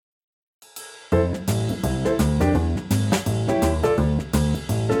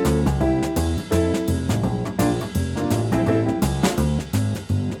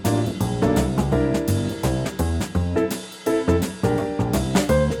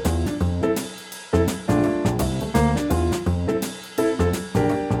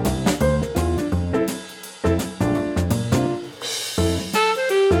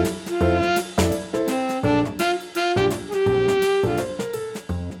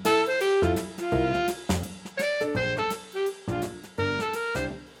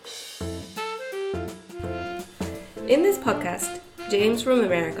In this podcast, James from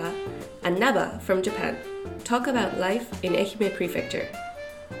America and Nava from Japan talk about life in Ehime Prefecture,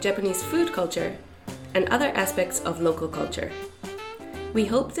 Japanese food culture, and other aspects of local culture. We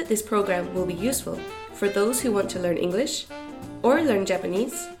hope that this program will be useful for those who want to learn English, or learn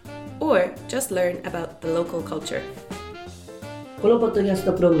Japanese, or just learn about the local culture. このポッドキャス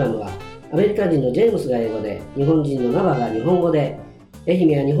トプログラムはアメリカ人のジェームスが英語で、日本人のナバが日本語で、愛媛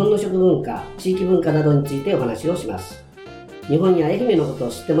や日本の食文化、地域文化などについてお話をします。日本や愛媛のことを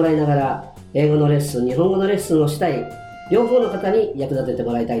知ってもらいながら、英語のレッスン、日本語のレッスンをしたい両方の方に役立てて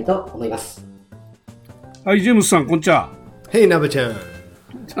もらいたいと思います。はい、ジェームスさん、こんにちは。Hey, Nava-chan.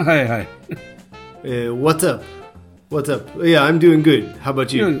 はいはい。What's up? What's up? Yeah, I'm doing good. How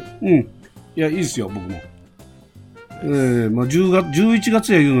about you? いや、いいですよ、僕も。まあ、11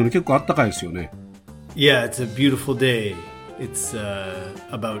月や言うのに結構あったかいですよね。Yeah, it's a beautiful day. It's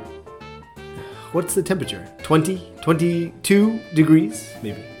about, what's the temperature? 20? 22 degrees?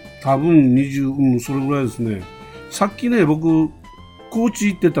 Maybe. 多分20、それぐらいですね。さっきね、僕、高知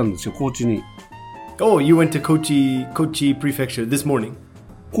行ってたんですよ、高知に。Oh, you went to Kochi Prefecture this morning?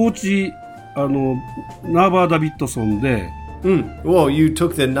 高知、ナーバーダビットソンで、Well, you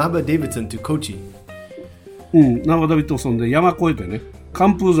took the Nava Davidson to Kochi. ナーバーダビットソンで山越えてね、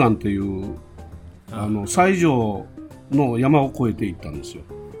寒風山っていう、西条の山を越えて行ったんですよ。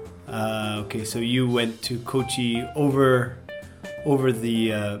Okay, so you went to Kochi over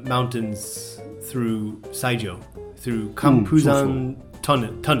the mountains through Saijo, through 寒風山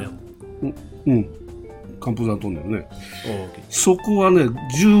tunnel. 寒風山トンネルね。Oh, okay. そこはね、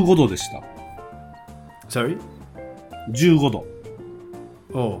15度でした。Sorry? 15度。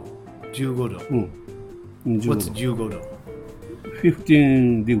Oh, 15度。What's 15度?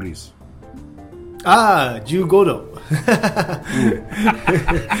 15 degrees. 15度。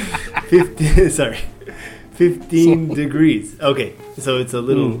15 degrees. Okay, so it's a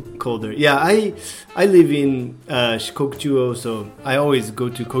little colder. Yeah, I live in Shikokuchuo, so I always go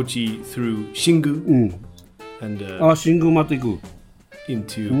to Kochi through Shingu and 新宮まで行く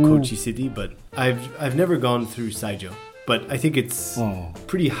into Kochi City, but I've never gone through Saijo, but I think it's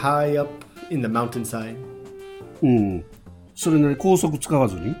pretty high up in the mountainside. それね、高速使わ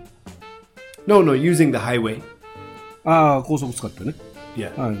ずに No, using the highway. 高速使ってね。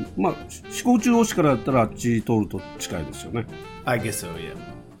Yeah. はい。まあ、四国中央市からだったらあっち通ると近いですよね。I guess so, yeah.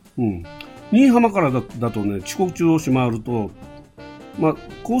 新居浜からだとね、四国中央市回ると、まあ、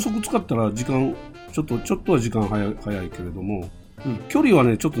高速使ったら時間、ちょっとは時間早いけれども、距離は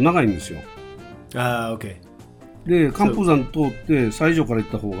ね、ちょっと長いんですよ。Okay. で、寒風山通って西条から行っ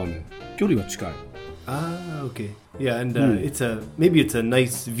た方がね、距離は近い。Okay. Yeah, and maybe it's a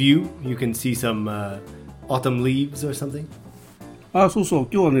nice view. You can see some autumn leaves or something. そうそう。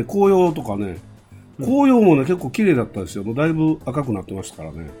今日はね、紅葉とかね、紅葉もね、結構綺麗だったんですよ。もうだいぶ赤くなってましたか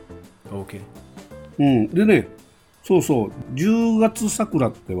らね。Okay. でね、そうそう、10月桜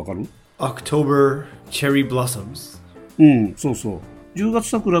ってわかる？ October cherry blossoms. そうそう。10月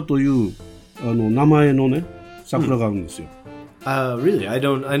桜という名前のね、桜があるんですよ。Really? I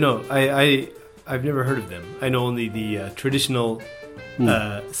know. I've never heard of them. I know only the traditional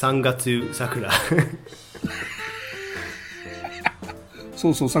 3月桜。そ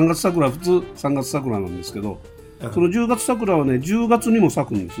うそう、3月桜、普通3月桜なんですけど、その10月桜はね、10月にも咲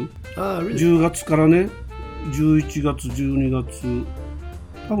くんです。really? 10月からね、11月、12月、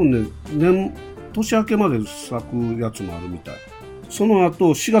多分ね、年明けまで咲くやつもあるみたい。その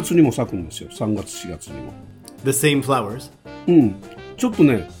後、4月にも咲くんですよ。3月、4月にも。The same flowers? うん。ちょっと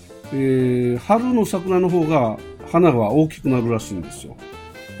ね、春の桜の方が花が大きくなるらしいんですよ。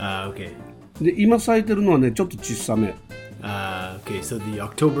Okay. で、今咲いてるのはね、ちょっと小さめ。Okay, so the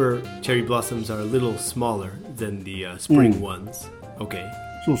October cherry blossoms are a little smaller than the spring ones. Okay.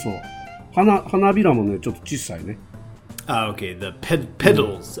 そうそう。花びらもね、ちょっと小さいね。Okay, the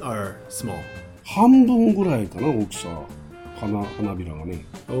petals are small. 半分ぐらいかな、大きさ。花びらがね。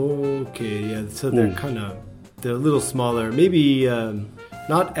Okay, yeah, so they're they're a little smaller. Maybe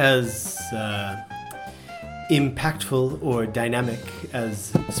not as impactful or dynamic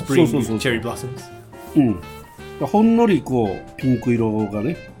as spring cherry blossoms. うん。ほんのりこうピンク色が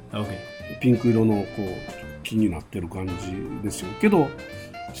ね、Okay. ピンク色のこう木になってる感じですよ。けど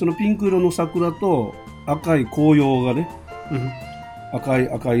そのピンク色の桜と赤い紅葉がね、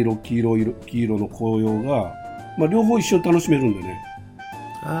赤色黄色の紅葉が、まあ、両方一緒に楽しめるんでね。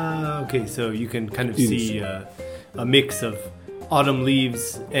Okay. So you can kind of see a mix of autumn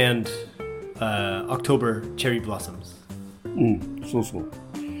leaves and October cherry blossoms. うん、そうそう。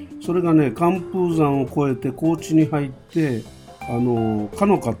それがね、寒風山を越えて高知に入って、か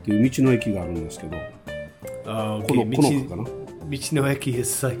のかっていう道の駅があるんですけど、Okay. このかかな。道の駅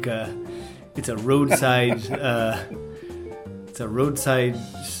is like it's a roadside, it's a roadside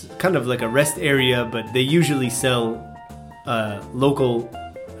kind of like a rest area, but they usually sell local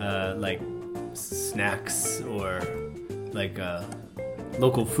like snacks or like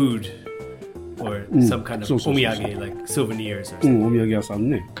local food or some kind of そうそうそうそう。 omiyage like souvenirs or うん、 something. お土産屋さん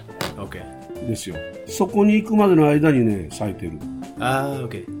ね。Okay. ですよ。そこに行くまでの間にね、咲いてる。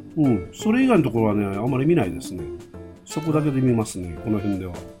Okay. うん。それ以外のところはね、あんまり見ないですね。そこだけで見ますね、この辺で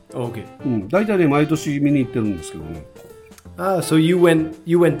は。Okay. うん。大体ね、毎年見に行ってるんですけどね。So you went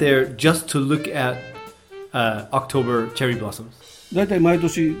there just to look at October cherry blossoms. 大体毎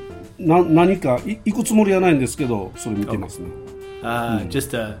年何か行くつもりはないんですけど、それ見てますね。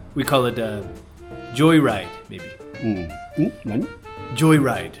Just we call it a joyride, maybe. うん。何？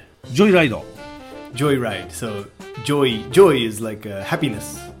 Joyride. ジョイライド。Joyride. So joy is like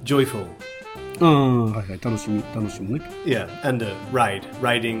happiness, joyful. はいはい、楽しむね。Yeah, and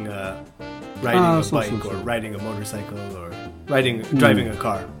riding a bike or riding a motorcycle or driving a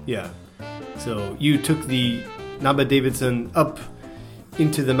car. Yeah. So you took the Naba Davidson up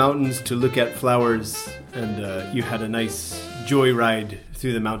into the mountains to look at flowers, and you had a nice joyride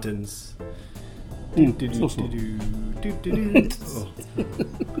through the mountains. そうそう。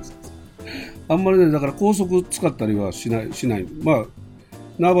あんまりね、だから高速使ったりはしない。まあ、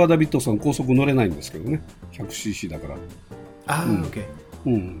ナーバーダビットさん高速乗れないんですけどね。100cc だから。Okay. う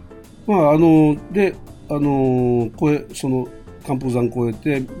ん。まあ、で、その、寒風山越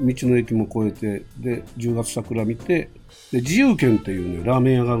えて、道の駅も越えて、で、10月桜見て、で、自由軒っていうね、ラー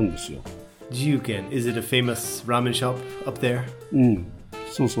メン屋があるんですよ。自由軒 Is it a famous ramen shop up there? うん。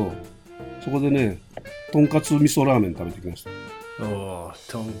そうそう。そこでね、とんかつ味噌ラーメン食べてきました。と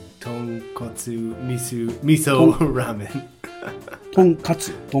んかつ味噌ラーメン。とんかつ、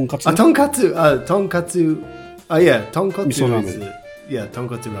ね。とんかつ。Yeah, とんかつ味噌ラーメン。Yeah, とん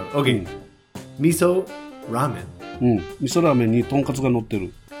かつラーメン。Okay. 味噌ラーメン。うん。味噌ラーメンにとんかつが乗って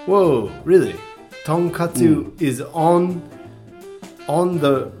る。Whoa, really? とんかつ is on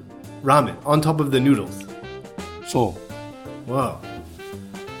the ramen, on top of the noodles. そう。Wow.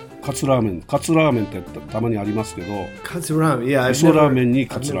 カツラーメンってたまにありますけど、カツラーメン、yeah, 味噌ラーメンに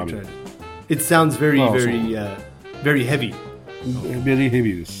カツラーメン。It sounds very heavy. Very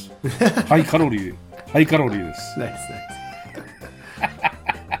heavy です。ハイカロリーです。Nice.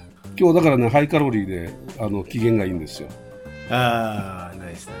 今日だからね、ハイカロリーで機嫌がいいんですよ。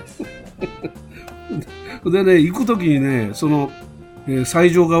Nice. でね、行くときにね、その、西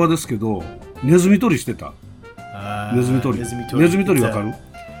条側ですけど、ネズミ捕りしてた。ネズミ捕りわかる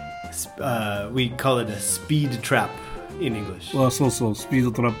？We call it a speed trap in English. そうそう、スピー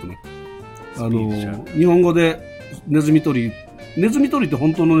ドトラップね。日本語でネズミ捕りって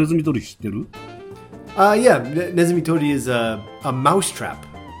本当のネズミ捕り知ってる？Yeah, ネズミ捕り is a mouse trap.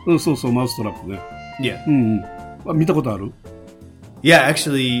 そうそう、マウストラップね。Yeah. 見たことある？ Yeah,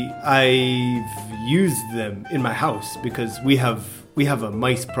 actually, I've used them in my house because we have a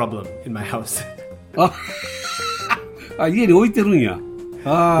mice problem in my house. 家に置いてるんや。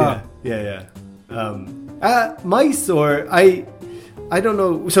Yeah. Mice or I don't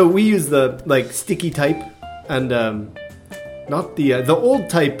know. So we use the like sticky type, and not the old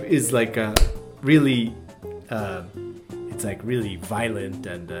type is like really, it's like really violent,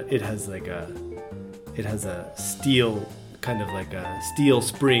 and it has a steel kind of like a steel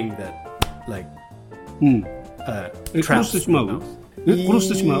spring that like traps the mouse.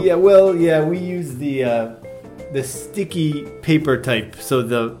 Yeah, well, yeah, we use the sticky paper type,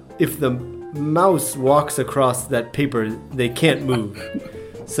 so if the mouse walks across that paper, they can't move.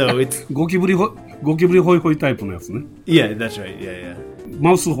 So it's ゴキブリホイホイタイプのやつね。Yeah, that's right. Yeah.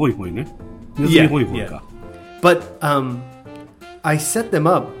 マウスホイホイね。ネズミホイホイか。But I set them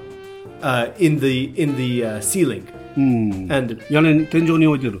up in the ceiling. And 天井に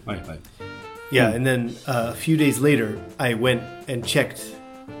置いてる。はいはい。Yeah, and then a few days later, I went and checked,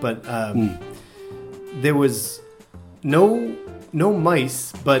 but there was no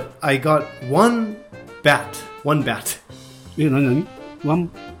mice, but I got one One bat. 何ワン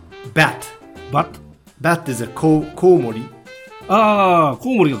Bat. バット Bat is a koumori. ああ、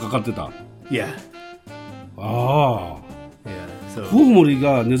コウモリがかかってた。Yeah. ああ、 Yeah. コ So ウモリ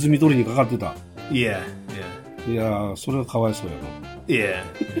がネズミ捕りにかかってた。 yeah. いやー、それはかわいそうやな。 Yeah.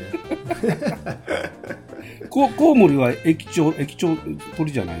 コウモリは液鳥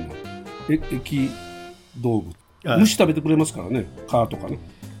鳥じゃないの。液動物。虫食べてくれますからね、皮とかね。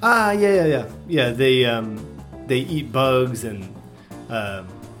Yeah. They eat bugs and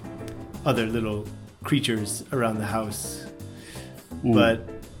other little creatures around the house. But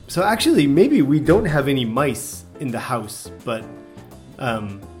so actually, maybe we don't have any mice in the house, but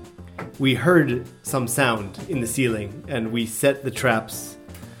we heard some sound in the ceiling, and we set the traps,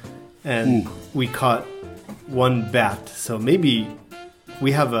 and we caught one bat. So maybe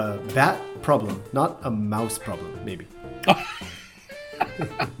we have a bat problem, not a mouse problem. Maybe.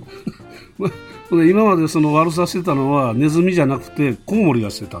 今までその悪さしてたのはネズミじゃなくてコウモリが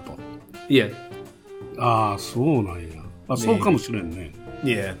してたと。Yeah. ああ、そうなんや。あ、そうかもしれんね。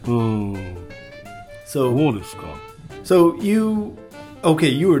Yeah. そ So うですか。 So you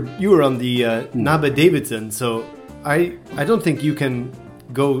were on the Nava Davidson, so I don't think you can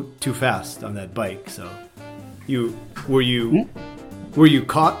go too fast on that bike. So were you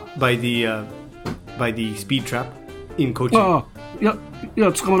caught by the speed trap in Kochi? ああ、い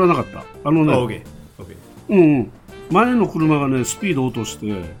や捕まらなかった。ね、 Oh, okay. 前の車がねスピード落とし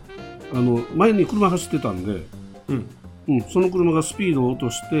て前に車走ってたんで、その車がスピードを落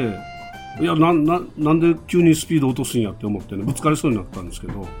として、いやなんで急にスピード落とすんやって思ってね、ぶつかりそうになったんですけ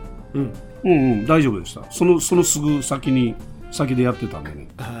ど、大丈夫でした。そのすぐ先でやってたんでね。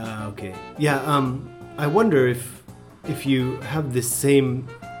Okay. Yeah. I wonder if you have the same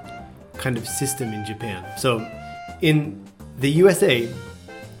kind of system in Japan. So in the USA,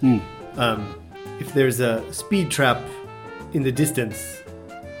 if there's a speed trap in the distance,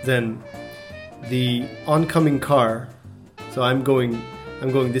 then the oncoming car, so I'm going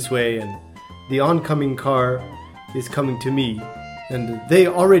this way, and the oncoming car is coming to me, and they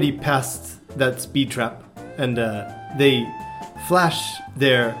already passed that speed trap, and they flash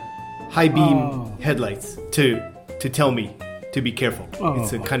their high beam headlights to tell me to be careful.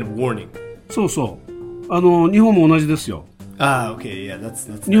 It's a kind of warning. そうそう。日本も同じですよ。Okay, yeah,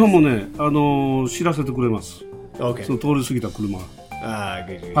 that's 日本もね、知らせてくれます。okay. その通り過ぎた車。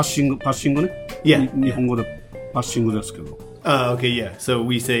Good. パッシングね。Yeah. 日本語でパッシングですけど。Okay, yeah. So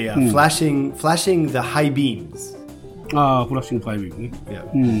we say flashing the high beams. フラッシングファイビングね。Yeah.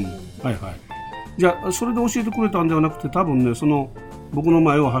 はいはい。じゃあそれで教えてくれたんではなくて、多分ね、その僕の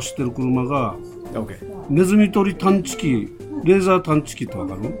前を走ってる車が、Okay. ネズミ捕り探知機、レーザー探知機ってわ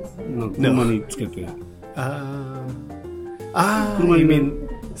かる？車につけて。You mean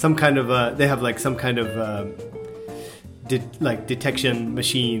some kind of they have like some kind of like detection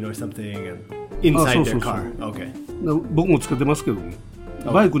machine or something inside their car. Okay. 僕もつけてますけどね。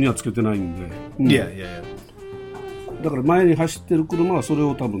バイクにはつけてないんで。Yeah. だから前に走ってる車はそれ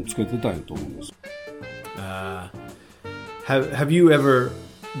を多分つけてたいと思います。Have you ever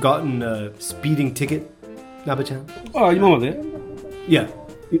gotten a speeding ticket, Naba-chan? 今まで？ Yeah.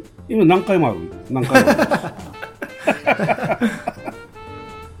 今何回もある。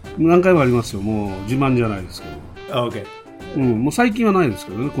何回もありますよ。もう自慢じゃないですけど。Okay. もう最近はないです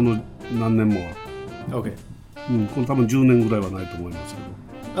けどね。この何年もは。Okay. この多分10年ぐらいはないと思いますけ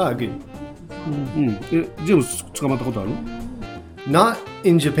ど。Good. ジェームス捕まったことある？ Not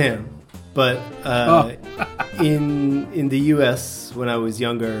in Japan, but in the U.S. when I was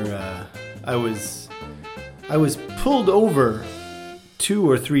younger, I was pulled over 2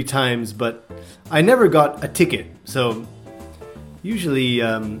 or 3 times, but I never got a ticket. So usually,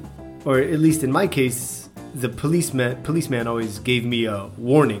 or at least in my case, the policeman always gave me a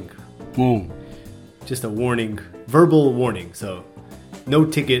warning. Just a warning, verbal warning. So no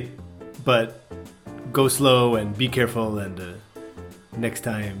ticket, but go slow and be careful, and next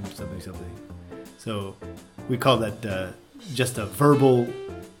time something. So we call that just a verbal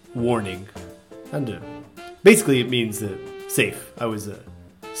warning, and basically it means safe. I was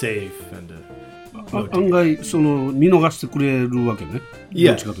safe and no ticket. 案外その見逃してくれるわけね。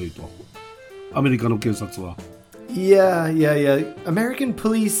どっちかというと、アメリカの警察は。Yeah. American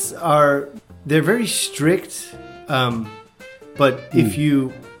police they're very strict, but if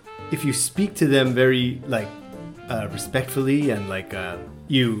you speak to them very like respectfully and like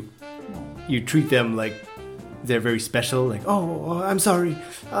you treat them like they're very special, like I'm sorry,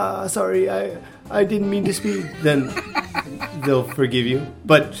 I didn't mean to speed, then they'll forgive you.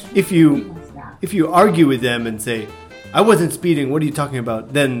 But if you argue with them and say I wasn't speeding, what are you talking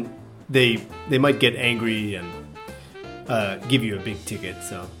about, then they might get angry and give you a big ticket.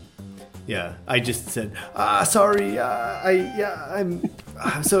 So yeah, I just said, sorry, I'm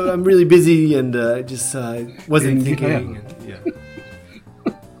really busy and just wasn't thinking. And, yeah.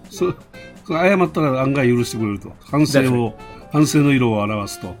 そう謝ったら案外許してくれると。反省の色を表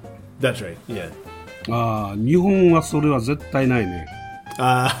すと。That's right. Yeah. 日本はそれは絶対ないね。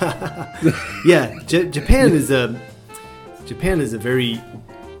Yeah, Japan is a very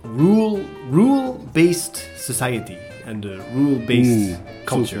rule-based society and a rule-based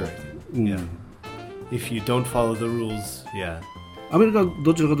culture. Yeah. If you don't follow the rules, yeah. アメリカは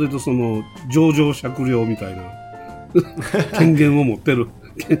どちらかというとその情状酌量みたいな権限を持ってる。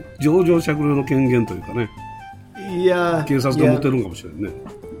情状酌量の権限というかね。Yeah. 警察が持ってるのかもしれないね。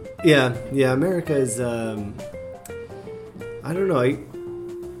Yeah. America is, I don't know.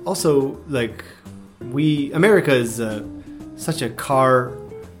 Also, like America is such a car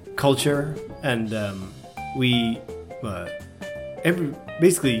culture, and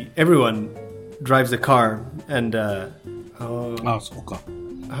basically everyone drives a car, and そうか。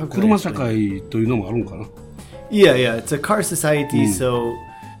車社会というのもあるのかな。Yeah, it's a car society, so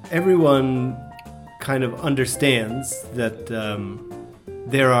everyone kind of understands that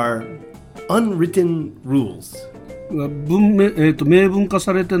there are unwritten rules. 明文化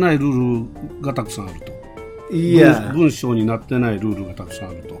されてないルールがたくさんあると。Yeah. 文章になってないルールがたくさん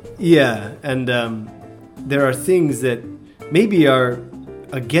あると。Yeah, and there are things that maybe are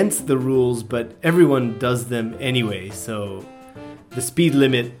against the rules, but everyone does them anyway. So the speed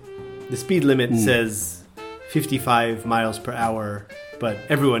limit says 55 miles per hour, but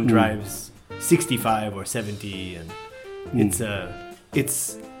everyone drives 65 or 70, and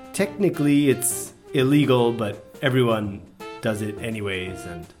it's technically it's illegal, but everyone does it anyways,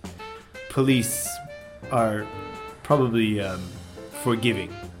 and police are probably forgiving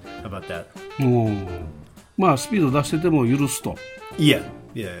about that. まあスピード出してても許すと。Yeah.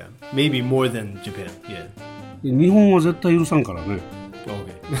 Maybe more than Japan. Yeah. 日本は絶対許さんからね。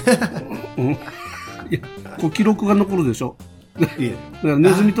Okay. いや、こう記録が残るでしょ。Yeah. だからネ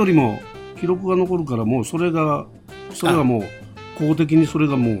ズミ捕りも記録が残るから、もうそれがもう公的にそれ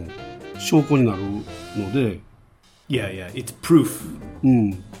がもう証拠になるので。Yeah, it's proof.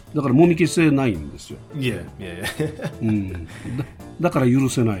 だからもみ消せないんですよ。Yeah. だから許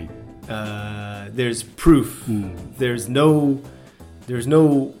せない。There's proof. There's no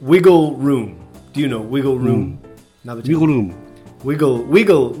wiggle room. Do you know wiggle room? Wiggle room.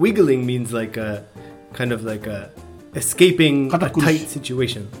 Wiggling means like a kind of like a escaping a tight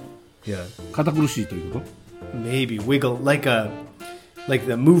situation. Yeah. 堅苦しいということ？ Maybe wiggle like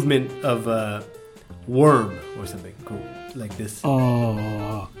the movement of a worm or something cool like this.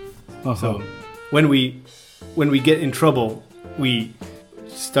 So when we get in trouble, we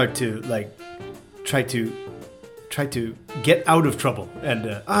start to like try to get out of trouble,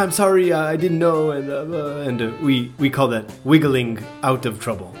 and I'm sorry, I didn't know, and we call that wiggling out of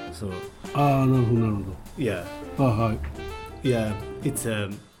trouble. So なるほど。 yeah. はい。 Yeah, it's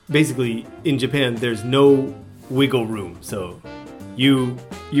basically in Japan there's no wiggle room. So you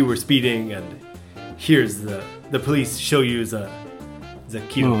were speeding, and here's the police show you the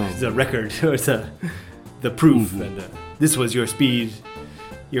record or the proof, and this was your speed.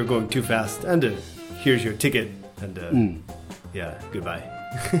 You're going too fast, and here's your ticket, and yeah, goodbye.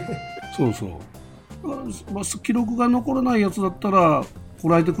 そうそう。記録が残らないやつだったらこ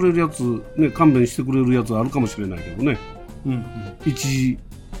らえてくれるやつね、勘弁してくれるやつあるかもしれないけどね。一時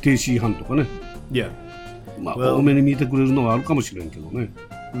停止違反とかね。Yeah. まあ、多めに見てくれるのはあるかもしれんけどね。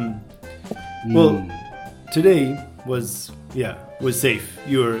Well, today was safe.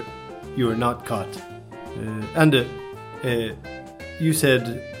 You were not caught, and you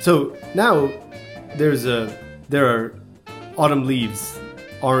said so. Now there are autumn leaves,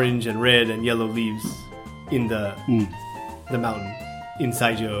 orange and red and yellow leaves in the mountain in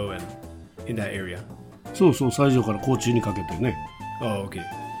Saijo and in that area. そうそう、西条から高知にかけてね。Oh, okay.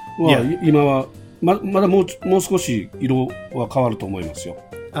 今はまだもう少し色は変わると思いますよ。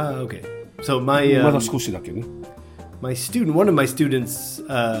Okay. So my まだ少しだけね。one of my students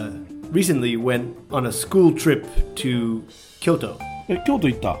recently went on a school trip to Kyoto. 京都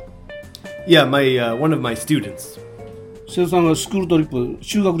行った？ Yeah, one of my students. 生徒さんがスクールトリップ、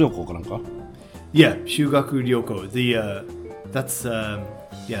修学旅行かなんか？ Yeah, 修学旅行. That's a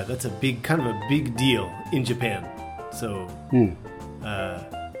big kind of a big deal in Japan. So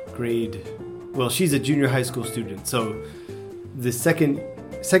she's a junior high school student. So the second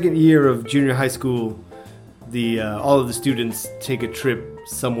year of junior high school, all of the students take a trip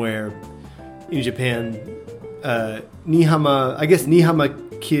somewhere in Japan, Nihama, I guess Nihama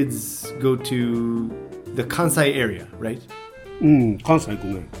kids go to the Kansai area, right? うん、関西行く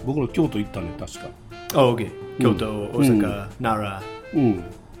ね。僕ら京都行ったね、確か。Oh, okay. Kyoto, Osaka, Nara. うん、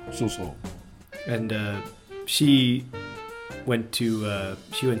そうそう。And she went to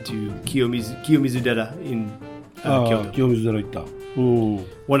Kiyomizu-dera in Kyoto. 清水寺行った。うん。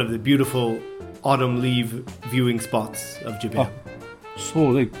One of the beautiful autumn leaf viewing spots of Japan.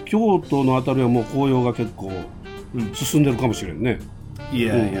 そうね、京都のあたりはもう紅葉が結構進んでるかもしれんね。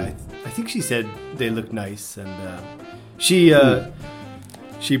Yeah, yeah. I think she said they look nice, and she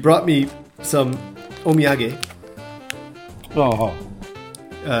brought me some omiyage.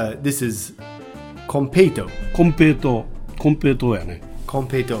 This is コンペイトウ。コンペイトウやね。コン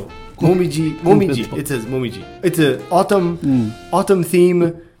ペイトウ。もみじ。It says もみじ。It's an autumn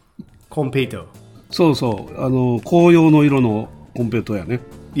theme コンペイトウ。そうそう。紅葉の色のコンペイトウやね。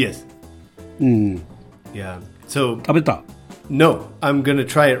Yes. うん。Yeah. So 食べた？ No, I'm gonna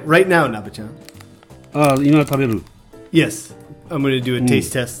try it right now, Naba-chan. 今食べる。Yes, I'm gonna do a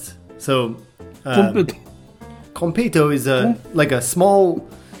taste test. So コンペイトウ。コンペイトウ is like a small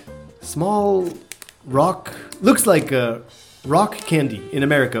rock. Looks like a rock candy. In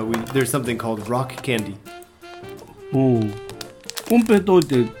America, there's something called rock candy. コンペイトウっ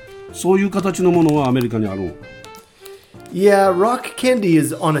てそういう形のものはアメリカにある。Yeah, rock candy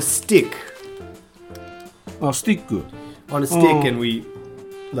is on a stick. スティック。On a stick, and we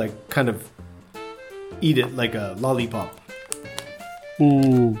like kind of eat it like a lollipop.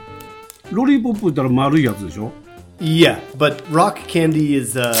 ロリポップ言ったら丸いやつでしょ？ Yeah, but rock candy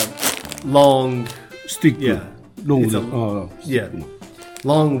is a long スティック。Yeah. ロング Yeah.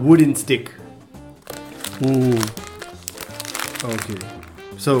 Long wooden stick. Okay.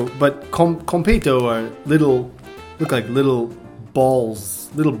 So, but competo are look like little balls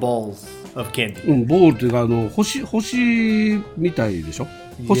of candy. ボールっていうか星みたいでしょ？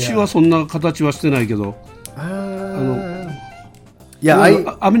星はそんな形はしてないけど。ア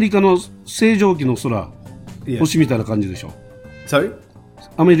メリカの星条旗の空、星みたいな感じでしょ。Sorry?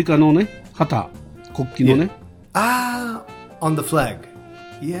 アメリカのね、旗、国旗のね。On the flag.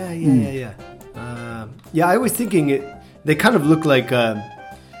 Yeah. Yeah, I was thinking they kind of look like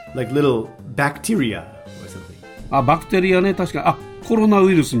little bacteria or something. バクテリアね、確かに。コロナ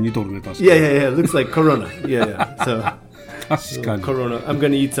ウイルスに似とるね、確かに。Yeah. Looks like corona. Yeah. So, 確かに。corona. I'm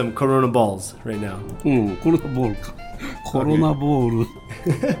gonna eat some corona balls right now. コロナボールか。コロナボール。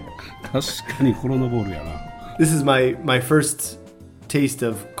確かにコロナボールやな。This is my first taste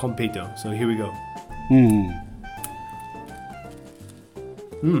of competo. So here we go.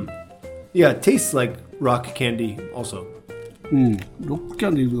 Yeah, it tastes like rock candy also. ロックキ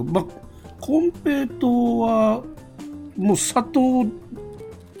ャンディーが、コンペイトウはもう砂糖、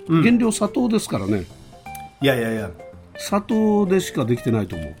原料砂糖ですからね。Yeah. 砂糖でしかできてない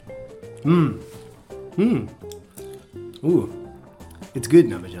と思う。Ooh, it's good,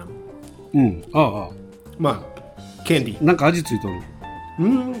 Nava-chan. まあ、candy. なんか味ついとる。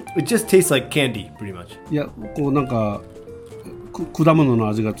It just tastes like candy, pretty much. いや、こうなんか果物の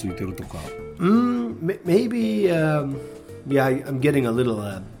味がついてるとか。Maybe, yeah, I'm getting a little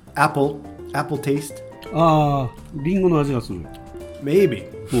apple taste. リンゴの味がする。Maybe.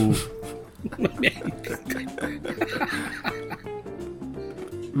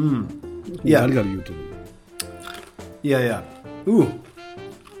 Yeah. ガリガリ言うとる。Yeah. Ooh,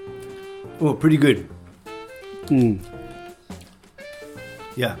 pretty good.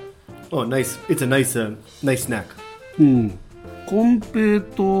 Yeah. Oh, nice. It's a nice snack. コンペイ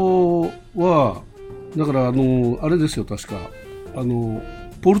トウはだからあれですよ、確か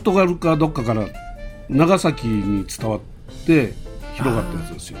ポルトガルかどっかから長崎に伝わって広がったやつ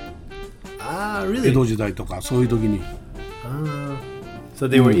ですよ。Really? 江戸時代とかそういう時に。So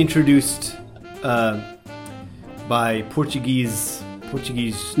they were introduced by Portuguese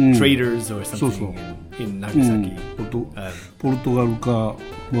traders or something in Nagasaki. ポルトガルか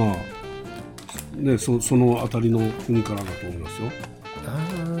ね、その辺りの国からだと思いますよ。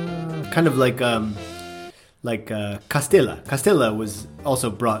Kind of like Castella. Castella was also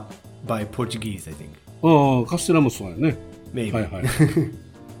brought by Portuguese, I think. カステラもそうやね。Maybe.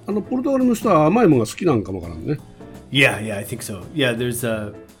 ポルトガルの人は甘いものが好きなんかもわからんね。Yeah, I think so. Yeah, there's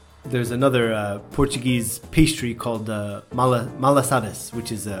another Portuguese pastry called malasadas,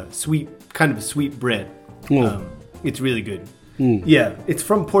 which is a kind of a sweet bread. It's really good. Yeah, it's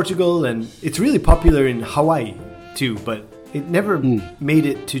from Portugal and it's really popular in Hawaii too, but it never made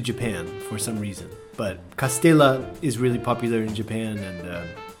it to Japan for some reason. But Castella is really popular in Japan, and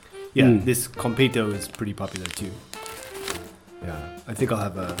this competo is pretty popular too. Yeah, I think I'll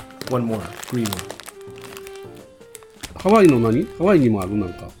have one more green one. ハワイの何？ハワイにもあるな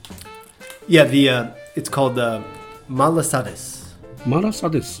んか。Yeah, it's called malasades.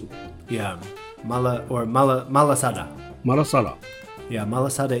 Malasades? Yeah, malasada. Malasada. Yeah,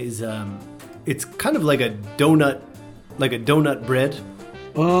 malasada is it's kind of like a donut bread.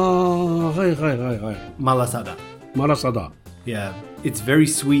 はいはいはいはい。Malasada. Malasada. Yeah, it's very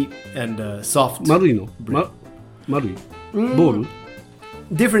sweet and soft. 丸いの？丸い？ボール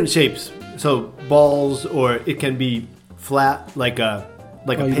？Different shapes. So balls, or it can be flat, like a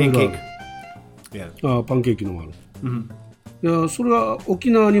pancake. Yeah. パンケーキのもある。いや、それは沖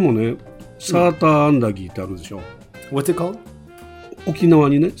縄にもね、サーターアンダギーってあるでしょ。What's it called? 沖縄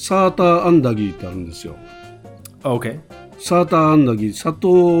にね、サーターアンダギーってあるんですよ。Okay. サーターアンダギー、砂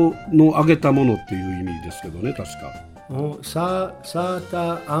糖の揚げたものっていう意味ですけどね、確か。サー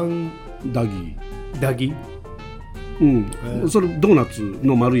ターアンダギー。ダギー？それドーナツ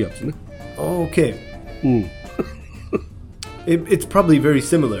の丸いやつね。Okay. It's probably very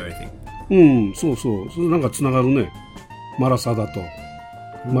similar, I think. そうそう。それなんかつながるね。マラサダと。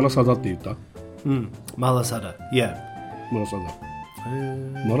マラサダって言った？マラサダ。Yeah. マラサダ。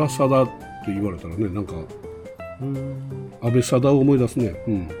マラサダって言われたらね、なんか安倍サダを思い出すね。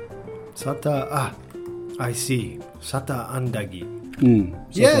サタ、I see. サタアンダギ。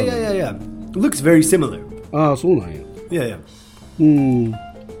Yeah. Looks very similar. そうなんや。Yeah.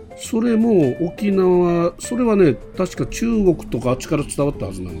 それも沖縄、それはね、確か中国とかあっちから伝わった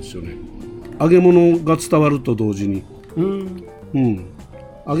はずなんですよね。揚げ物が伝わると同時に。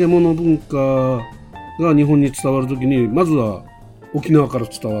揚げ物文化が日本に伝わるときに、まずは沖縄から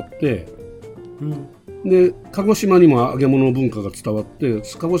伝わって、で、鹿児島にも揚げ物文化が伝わって、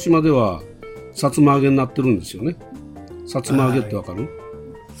鹿児島ではさつま揚げになってるんですよね。さつま揚げってわかる？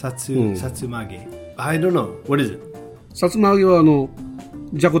さつま揚げ。I don't know. What is it? さつま揚げは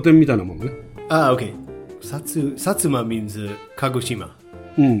じゃこ天みたいなもんね。Okay. さつま means 鹿児島。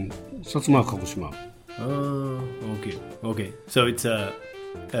さつまは鹿児島。Okay. So it's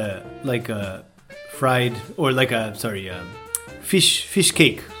like a fried or like a fish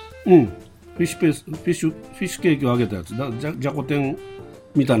cake. フィッシュケーキを揚げたやつだ。じゃこ天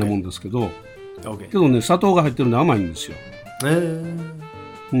みたいなもんですけど、けどね、砂糖が入ってるんで甘いんですよ。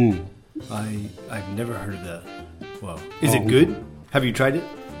I've never heard of that. Wow. Is it good? Have you tried it?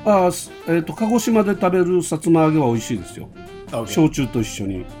 鹿児島で食べるさつま揚げは美味しいですよ。焼酎と一緒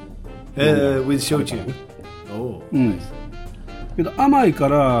に。with 焼酎。けど甘いか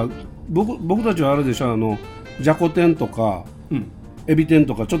ら僕たちはあれでしょ、じゃこ天とか、エビ天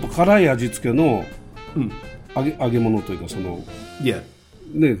とかちょっと辛い味付けの、揚げ物というか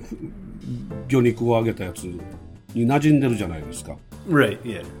ね、魚肉を揚げたやつに馴染んでるじゃないですか。Right,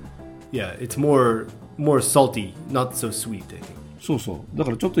 yeah. It's more salty, not so sweet, I think. そうそう。だ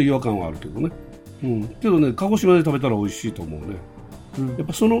からちょっと違和感はあるけどね。けどね、鹿児島で食べたら美味しいと思うね。やっ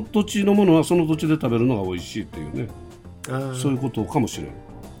ぱその土地のものはその土地で食べるのが美味しいっていうね。そういうことかもしれない。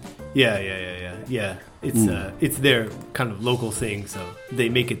Yeah. It's their kind of local thing, so they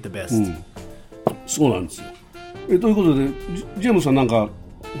make it the best. そうなんですよ。ということで、ジェームさんなんか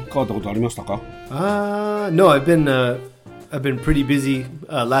変わったことありましたか？No, I've been pretty busy.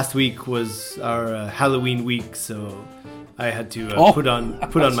 Last week was our Halloween week, so I had to put on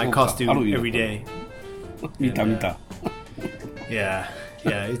my costume every day. 見た。Yeah,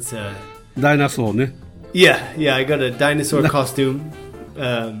 it's ダイナソーね。Yeah, I got a dinosaur costume.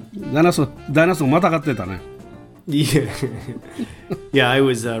 ダイナソーまた買ってたね。Yeah, I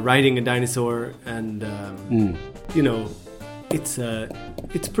was riding a dinosaur, and you know, it's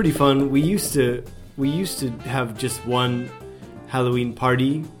pretty fun. We used to have just one Halloween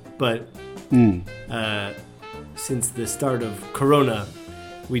party, but since the start of Corona,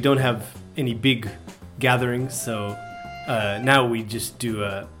 we don't have any big gatherings. So now we just do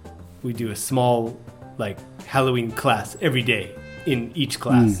a small like Halloween class every day in each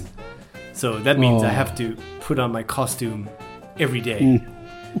class. So that means I have to put on my costume every day.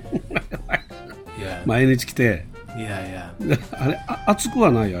 Yeah. 毎日着て。Yeah. あれ、暑く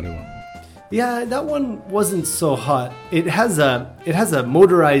はないあれは。Yeah, that one wasn't so hot. It has a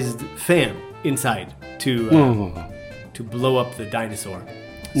motorized fan inside to blow up the dinosaur.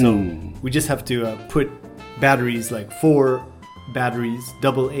 So we just have to put batteries, like 4 batteries,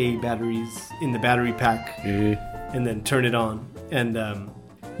 AA batteries in the battery pack, and then turn it on. And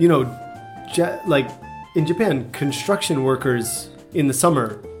you know, like in Japan, construction workers in the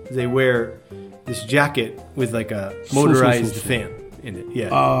summer, they wear this jacket with like a motorized fan in it.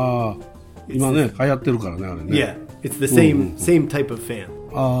 Yeah. 今ね流行ってるからねあれね。Yeah, it's the same type of fan.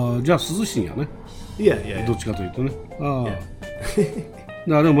 じゃあ涼しいんやね。Yeah. どっちかというとね。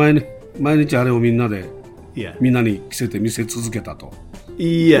あれを毎日あれをみんなで Yeah. みんなに着せて見せ続けたと。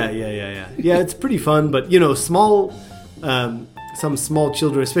Yeah. Yeah, it's pretty fun, but some small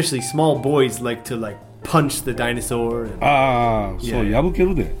children, especially small boys, like to punch the dinosaur. And, ああ、そう、破け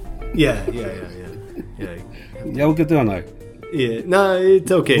るで。Yeah. 破けてはない。Yeah, no, it's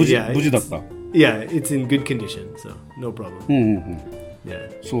okay. 無事 Yeah, 無事だった。yeah, it's in good condition, so no problem. Yeah.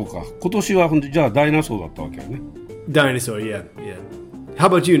 そうか。今年はじゃあダイナソーだったわけよね。Dinosaur, yeah. How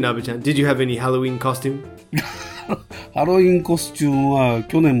about you, Nava-chan? Did you have any Halloween costume? ハロウィンコスチュームは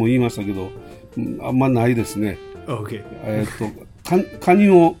去年も言いましたけど、あんまないですね。Okay. カ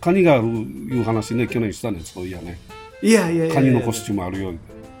ニがあるいう話ね、去年したんです。そういやね。Yeah. カニのコスチュームあるよ。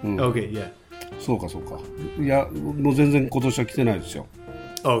Okay, yeah. そうか。いや、もう全然今年は来てないですよ。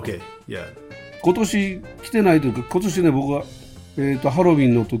Okay, yeah. 今年来てないというか、今年ね、僕は、ハロウィ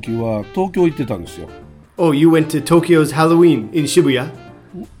ンの時は東京行ってたんですよ。Oh, you went to Tokyo's Halloween in Shibuya?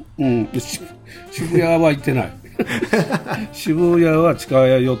 渋谷は行ってない。渋谷は近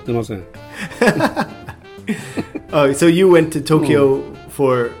寄ってません。Oh, so you went to Tokyo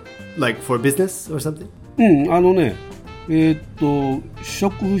for business or something?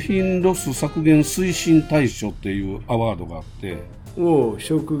 食品ロス削減推進大賞っていうアワードがあって。Oh,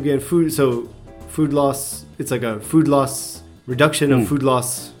 shokugen food. So food loss. It's like a food loss reduction of food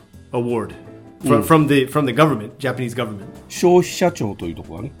loss award from the government, Japanese government. 消費者庁というと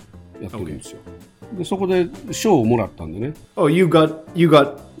ころがねやってるんですよ。でそこで賞をもらったんでね。Oh, you got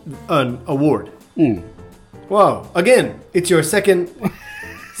an award. Wow. Again, it's your second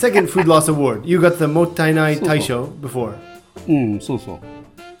food loss award. You got the Mottainai Taisho before. そう。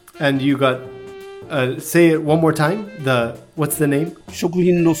And you got say it one more time. What's the name? 食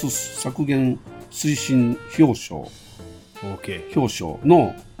品ロス削減推進表彰。Okay. 表彰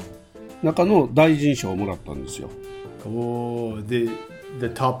の中の大臣賞をもらったんですよ。Oh, the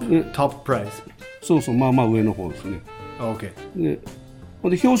top prize. そう、まあ上の方ですね。Okay. で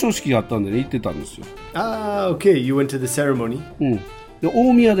表彰式があったんでね、行ってたんですよ。Ah, okay. You went to the ceremony. で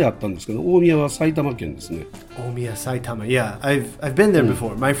大宮であったんですけど、大宮は埼玉県ですね。大宮、埼玉. Yeah, I've been there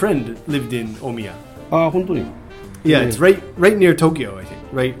before. My friend lived in 大宮. ああ、本当に。Yeah, it's right near Tokyo, I think.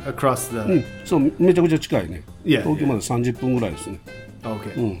 Right across the. そう、めちゃくちゃ近いね。Yeah, 東京まで30分ぐらいですね。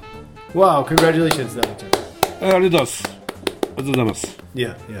Okay. Wow, congratulations, Nava-chan. ありがとうございます。ありがとうございます。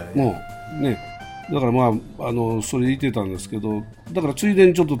Yeah. もうね、だからまあそれ言ってたんですけど、だからついで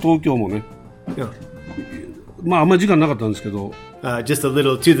にちょっと東京もね、まああんまり時間なかったんですけど、just a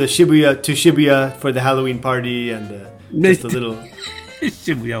little to Shibuya for the Halloween party and just a little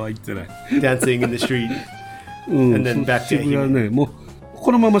渋谷は行ってない。dancing in the street and then back to 渋谷ね、もう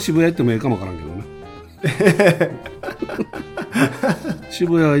このまま渋谷行ってもいいかもわからんけどね。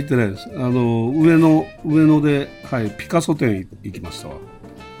渋谷は行ってないです。上野で、はい、ピカソ展行きましたわ。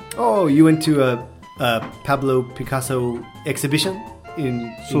Oh, you went to a Pablo Picasso exhibition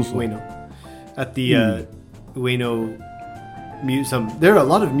in Ueno at the Ueno museum. There are a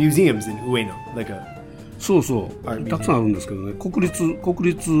lot of museums in Ueno, like a そう、たくさんあるんですけどね。国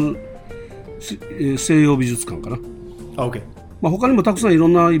立西洋美術館かな。Okay. まあ他にもたくさんいろ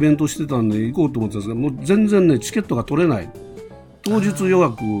んなイベントしてたんで行こうと思ってたんですが、もう全然ねチケットが取れない。当日予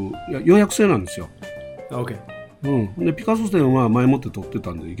約制なんですよ。Okay. でピカソ展は前もって取って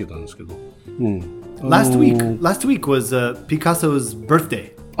たんで行けたんですけど。Last week was Picasso's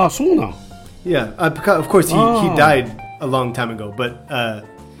birthday. あ、そうなん。Yeah, of course he died a long time ago, but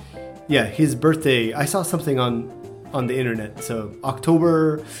yeah, his birthday. I saw something on the internet. So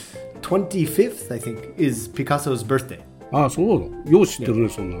October 25th, I think, is Picasso's birthday. あ、そうなの。よう知ってるね、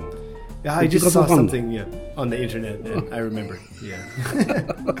そんな。Yeah, I just saw something on the internet and I remember. Yeah.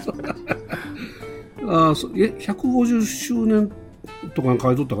 150周年とか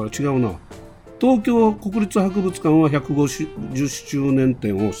書いとったから違うな。東京国立博物館は150周年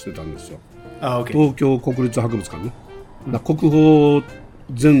展をしてたんですよ。Okay. 東京国立博物館ね。国宝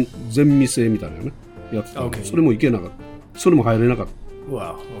全未制みたいなねやってたんで、それも行けなかった。それも入れなかった。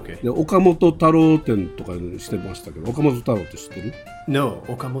Wow, okay. で岡本太郎展とかしてましたけど、岡本太郎って知ってる？ No,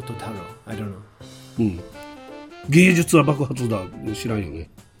 岡本太郎. I don't know. 芸術は爆発だ。知らんよ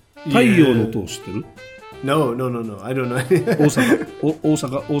ね。太陽の塔知ってる？ No. I don't know. 大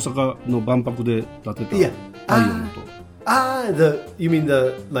阪の万博で建てた太陽の塔。You mean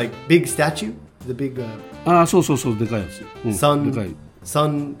the like big statue? The big そうでかいやつ。sun でかい。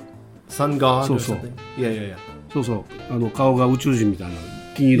sun god or something? Yeah. そう顔が宇宙人みたいな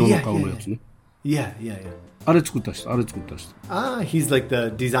金色の顔のやつね。Yeah. あれ作った人。He's like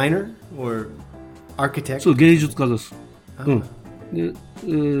the designer or architect? そう、芸術家です。で、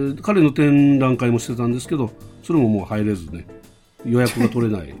彼の展覧会もしてたんですけど、それももう入れずね、予約が取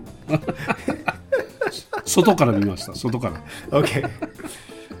れない。外から見ました、外から。Okay.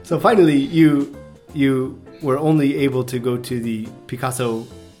 So finally, you were only able to go to the Picasso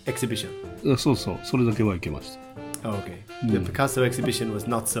exhibition. そうそう、それだけは行けました。Oh, okay. The Picasso exhibition was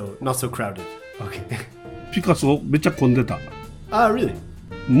not so crowded. Okay. ピカソめっちゃ混んでた。Really?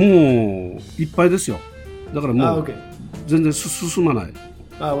 もういっぱいですよ。だからもう、okay. 全然進まない。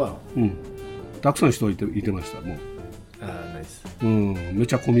Wow. たくさん人いてました。もう。Nice. め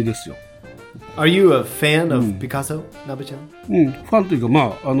ちゃ混みですよ。Are you a fan of Picasso, Nava-chan? ファンというか、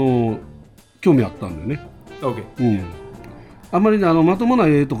まあ興味あったんでね。Okay. あんまりね、まともな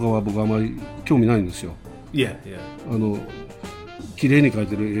絵とかは僕はあまり興味ないんですよ。Yeah. 綺麗に描い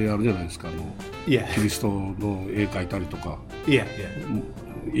てる絵あるじゃないですか。Yeah. キリストの絵描いたりとか。Yeah.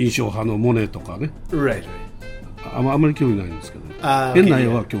 印象派のモネとかね。Right. あんまり興味ないんですけど、変な絵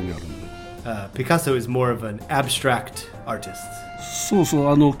は興味あるんで。Picasso is more of an abstract artist. そう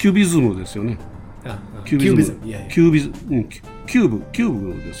そう、キュビズムですよね。キュビズム、キュー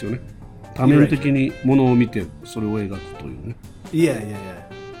ブですよね。多面的にものを見てそれを描くというね。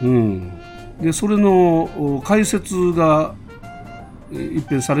でそれの解説が一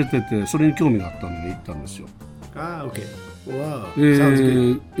遍されてて、それに興味があったんで行ったんですよ。Okay. Wow.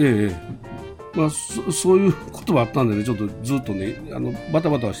 Sounds good. まあ、そういうことはあったんでね、ちょっとずっとねバタ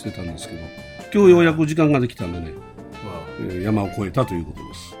バタはしてたんですけど、今日ようやく時間ができたんでね、山を越えたということ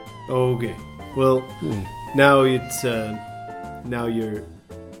です。Okay. Well, now it's now you're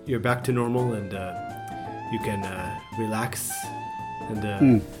back to normal and you can relax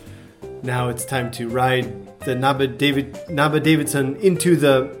and now it's time to ride the Nava Davidson into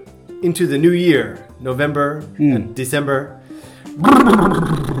the new year, November and December.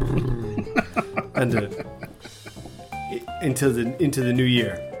 And into the new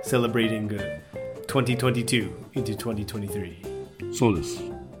year, celebrating 2022 into 2023. そうです。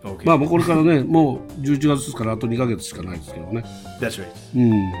Okay. まあもうこれからね、もう11月ですからあと2ヶ月しかないですけどね。That's right.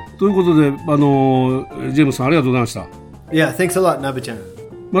 ということで、ジェームスさんありがとうございました。Yeah, thanks a lot, Nava-chan.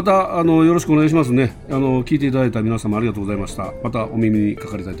 またよろしくお願いしますね。聞いていただいた皆様ありがとうございました。またお耳にか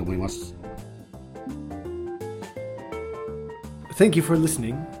かりたいと思います。Thank you for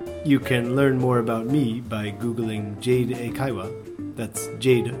listening.You can learn more about me by Googling Jade Eikaiwa, that's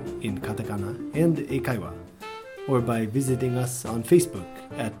Jade in katakana, and Eikaiwa, or by visiting us on Facebook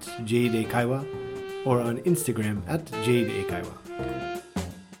at Jade Eikaiwa, or on Instagram at Jade Eikaiwa.